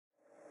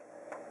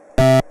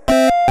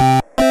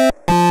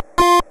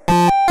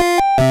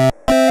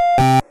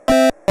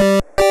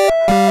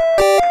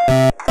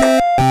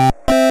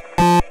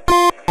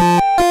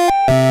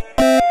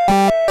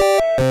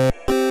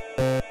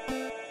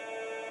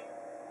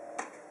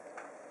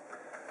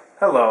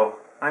Hello,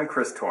 I'm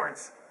Chris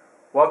Torrance.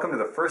 Welcome to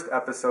the first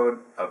episode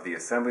of the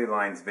Assembly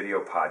Lines video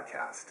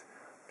podcast,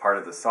 part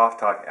of the Soft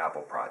Talk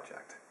Apple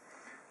project.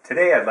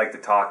 Today I'd like to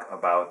talk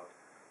about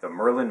the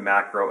Merlin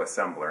Macro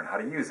Assembler and how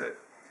to use it.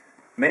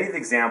 Many of the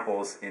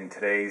examples in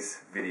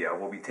today's video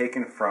will be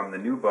taken from the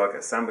new book,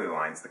 Assembly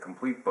Lines, the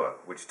complete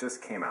book, which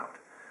just came out.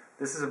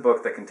 This is a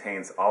book that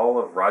contains all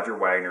of Roger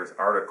Wagner's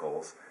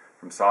articles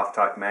from Soft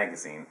Talk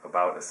magazine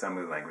about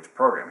assembly language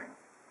programming.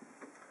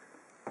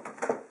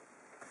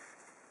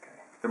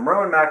 The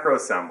Merlin Macro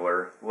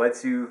Assembler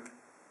lets you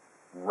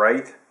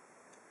write,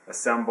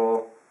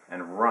 assemble,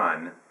 and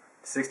run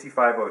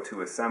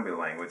 6502 assembly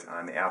language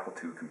on the Apple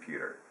II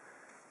computer.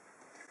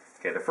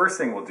 Okay, the first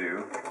thing we'll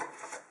do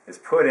is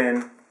put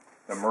in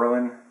the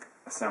Merlin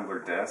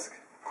assembler disk,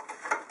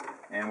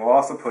 and we'll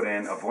also put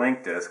in a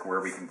blank disk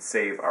where we can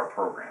save our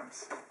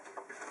programs.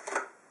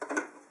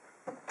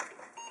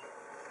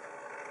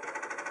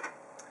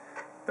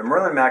 The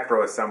Merlin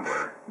Macro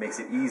Assembler makes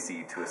it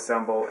easy to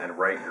assemble and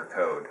write your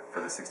code for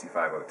the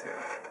 6502.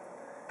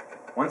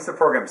 Once the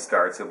program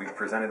starts, you'll be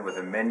presented with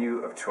a menu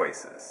of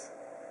choices.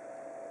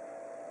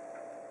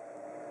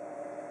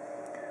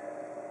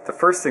 The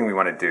first thing we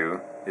want to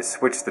do is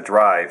switch the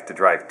drive to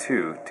drive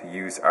 2 to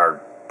use our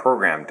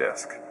program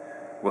disk.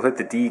 We'll hit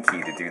the D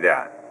key to do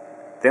that.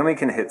 Then we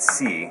can hit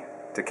C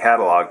to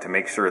catalog to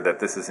make sure that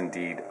this is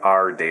indeed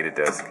our data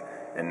disk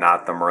and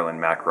not the Merlin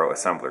Macro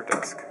Assembler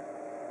disk.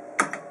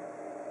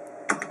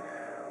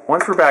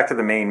 Once we're back to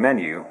the main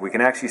menu, we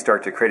can actually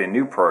start to create a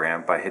new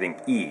program by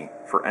hitting E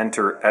for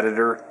Enter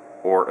Editor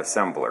or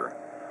Assembler.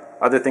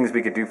 Other things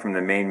we could do from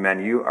the main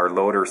menu are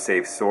load or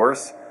save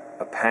source,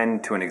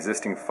 append to an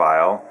existing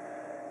file,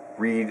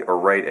 read or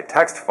write a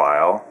text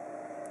file,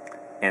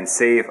 and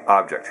save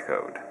object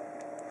code.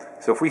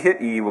 So if we hit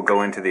E, we'll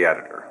go into the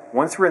editor.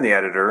 Once we're in the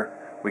editor,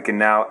 we can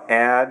now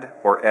add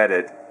or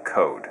edit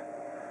code.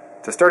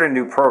 To start a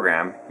new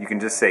program, you can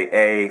just say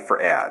A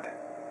for add.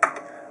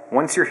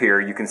 Once you're here,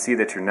 you can see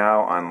that you're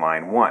now on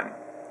line 1.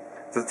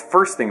 So the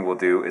first thing we'll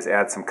do is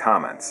add some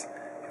comments.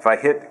 If I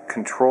hit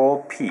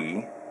Control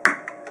P,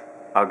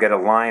 I'll get a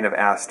line of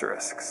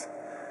asterisks.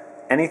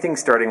 Anything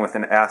starting with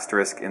an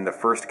asterisk in the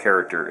first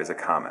character is a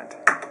comment.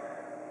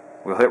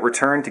 We'll hit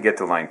Return to get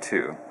to line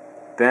 2.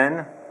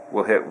 Then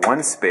we'll hit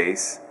one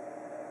space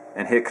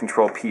and hit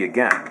Control P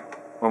again.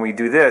 When we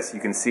do this,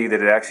 you can see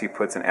that it actually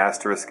puts an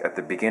asterisk at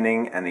the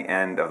beginning and the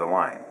end of the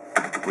line.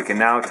 We can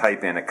now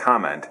type in a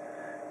comment.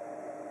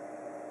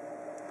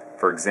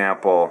 For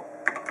example,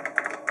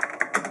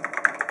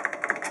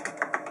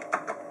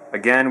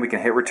 again, we can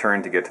hit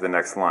return to get to the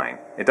next line.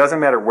 It doesn't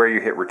matter where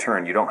you hit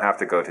return, you don't have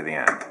to go to the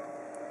end.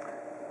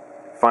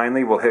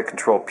 Finally, we'll hit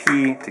Control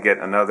P to get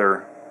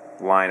another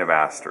line of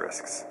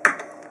asterisks.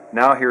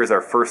 Now here is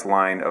our first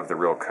line of the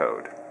real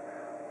code.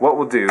 What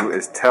we'll do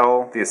is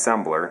tell the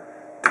assembler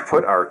to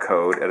put our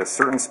code at a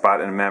certain spot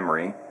in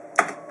memory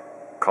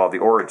called the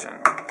origin.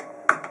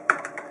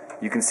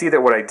 You can see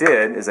that what I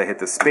did is I hit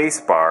the space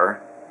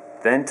bar,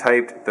 then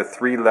typed the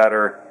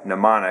 3-letter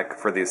mnemonic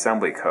for the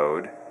assembly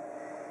code.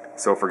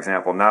 So for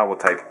example, now we'll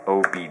type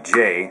OBJ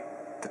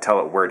to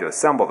tell it where to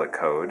assemble the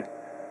code.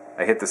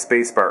 I hit the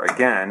spacebar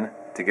again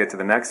to get to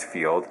the next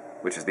field,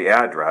 which is the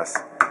address,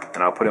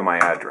 and I'll put in my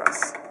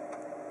address.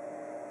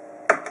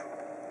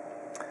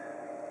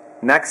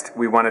 Next,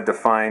 we want to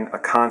define a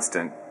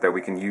constant that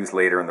we can use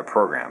later in the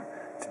program.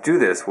 To do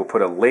this, we'll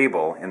put a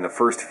label in the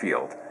first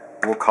field.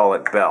 We'll call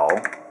it bell,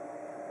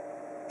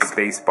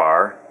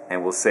 spacebar,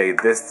 and we'll say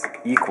this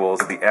equals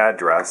the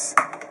address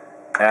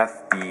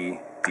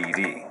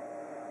FEDD.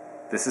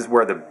 This is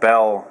where the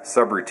bell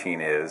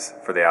subroutine is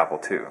for the Apple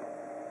II.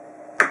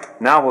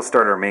 Now we'll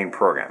start our main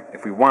program.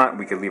 If we want,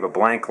 we could leave a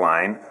blank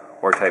line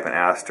or type an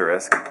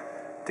asterisk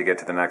to get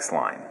to the next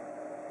line.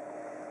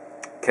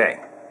 Okay,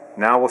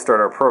 now we'll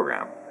start our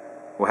program.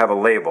 We'll have a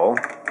label,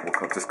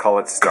 we'll just call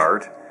it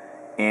start,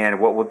 and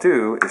what we'll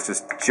do is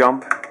just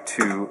jump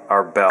to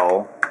our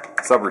bell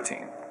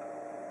subroutine.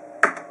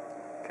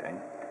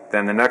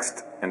 Then the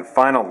next and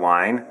final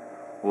line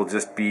will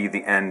just be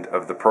the end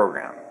of the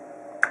program.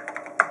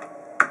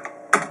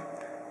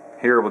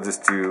 Here we'll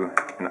just do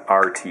an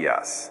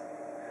RTS.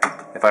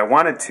 If I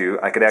wanted to,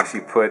 I could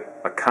actually put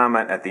a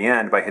comment at the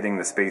end by hitting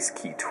the space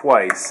key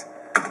twice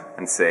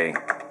and say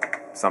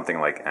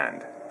something like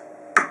end.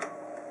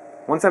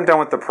 Once I'm done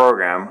with the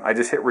program, I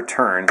just hit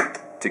return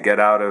to get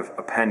out of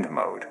append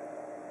mode.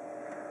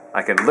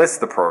 I can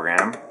list the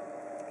program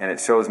and it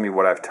shows me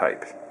what I've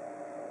typed.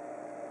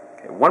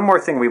 One more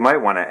thing we might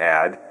want to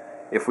add,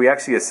 if we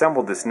actually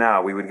assembled this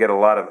now, we would get a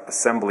lot of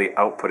assembly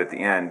output at the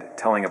end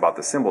telling about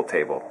the symbol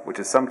table, which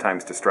is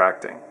sometimes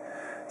distracting.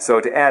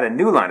 So to add a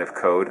new line of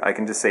code, I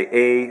can just say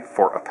A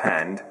for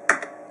append,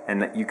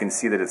 and you can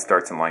see that it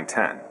starts in line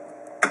 10.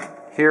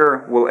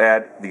 Here we'll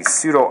add the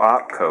sudo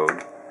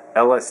opcode,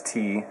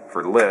 LST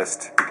for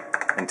list,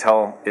 and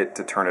tell it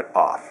to turn it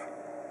off.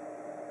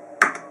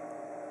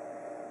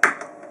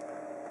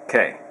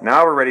 Okay,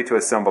 now we're ready to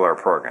assemble our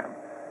program.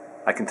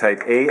 I can type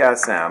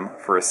ASM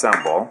for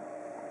assemble,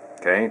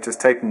 Okay, just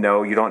type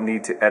no. You don't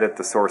need to edit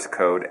the source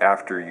code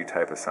after you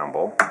type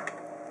assemble.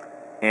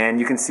 And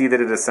you can see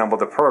that it assembled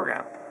the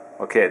program.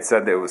 Okay, it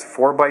said that it was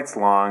 4 bytes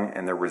long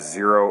and there were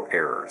 0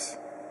 errors.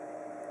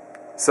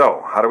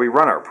 So, how do we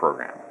run our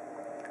program?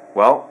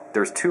 Well,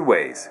 there's 2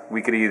 ways.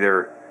 We could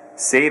either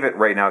save it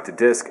right now to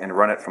disk and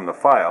run it from the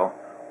file,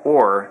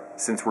 or,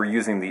 since we're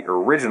using the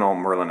original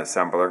Merlin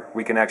assembler,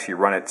 we can actually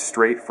run it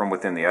straight from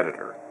within the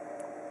editor.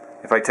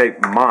 If I type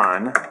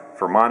mon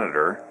for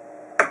monitor,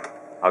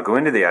 I'll go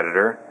into the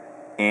editor,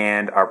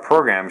 and our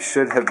program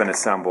should have been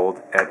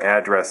assembled at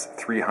address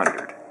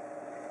 300.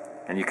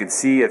 And you can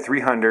see at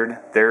 300,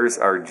 there's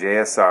our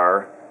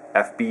JSR,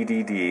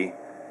 FBDD,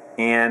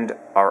 and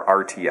our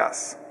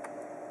RTS.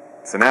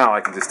 So now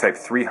I can just type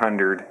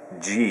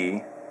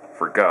 300G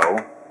for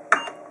go,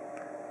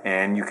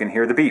 and you can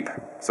hear the beep.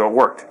 So it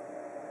worked.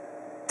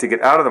 To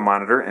get out of the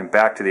monitor and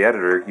back to the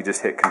editor, you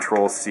just hit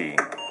Control-C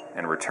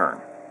and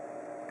return.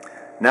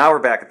 Now we're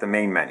back at the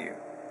main menu.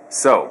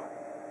 So,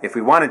 if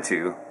we wanted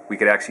to, we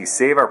could actually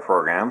save our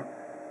program.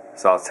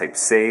 So I'll type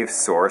Save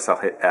Source, I'll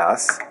hit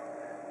S,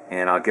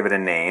 and I'll give it a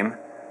name,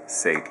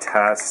 say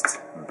Test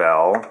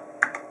Bell,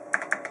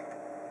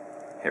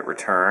 hit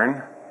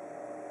Return.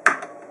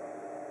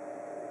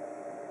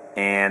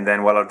 And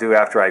then what I'll do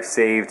after I've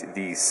saved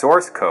the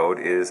source code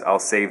is I'll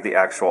save the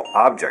actual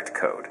object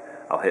code.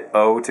 I'll hit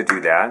O to do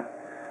that,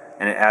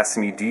 and it asks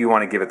me, do you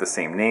want to give it the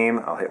same name?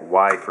 I'll hit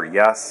Y for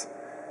yes,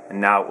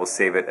 and now it will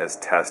save it as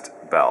Test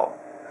Bell.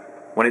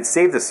 When it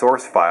saved the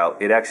source file,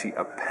 it actually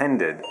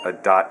appended a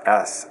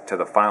 .s to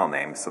the file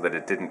name so that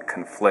it didn't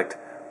conflict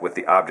with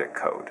the object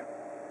code.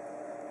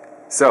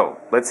 So,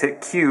 let's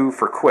hit Q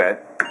for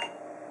quit,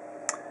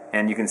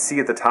 and you can see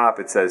at the top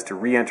it says to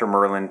re-enter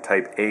Merlin,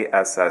 type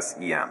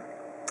ASSEM.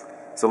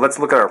 So let's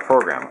look at our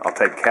program. I'll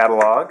type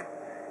catalog,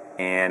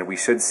 and we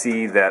should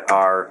see that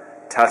our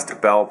Test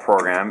Bell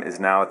program is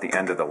now at the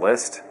end of the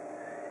list.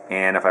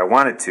 And if I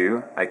wanted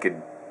to, I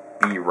could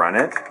run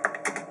it.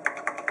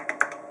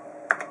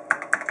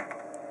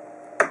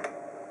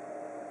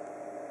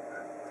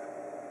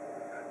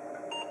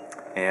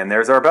 And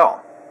there's our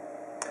bell.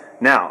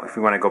 Now, if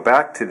we want to go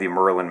back to the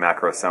Merlin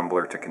Macro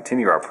Assembler to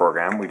continue our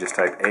program, we just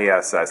type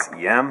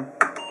ASSEM.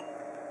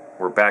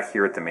 We're back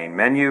here at the main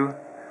menu.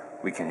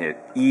 We can hit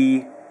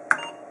E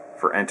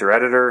for Enter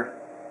Editor.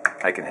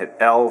 I can hit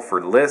L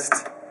for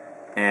List.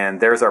 And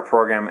there's our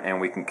program, and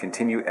we can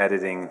continue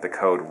editing the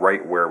code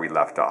right where we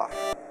left off.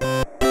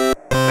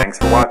 Thanks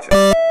for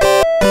watching.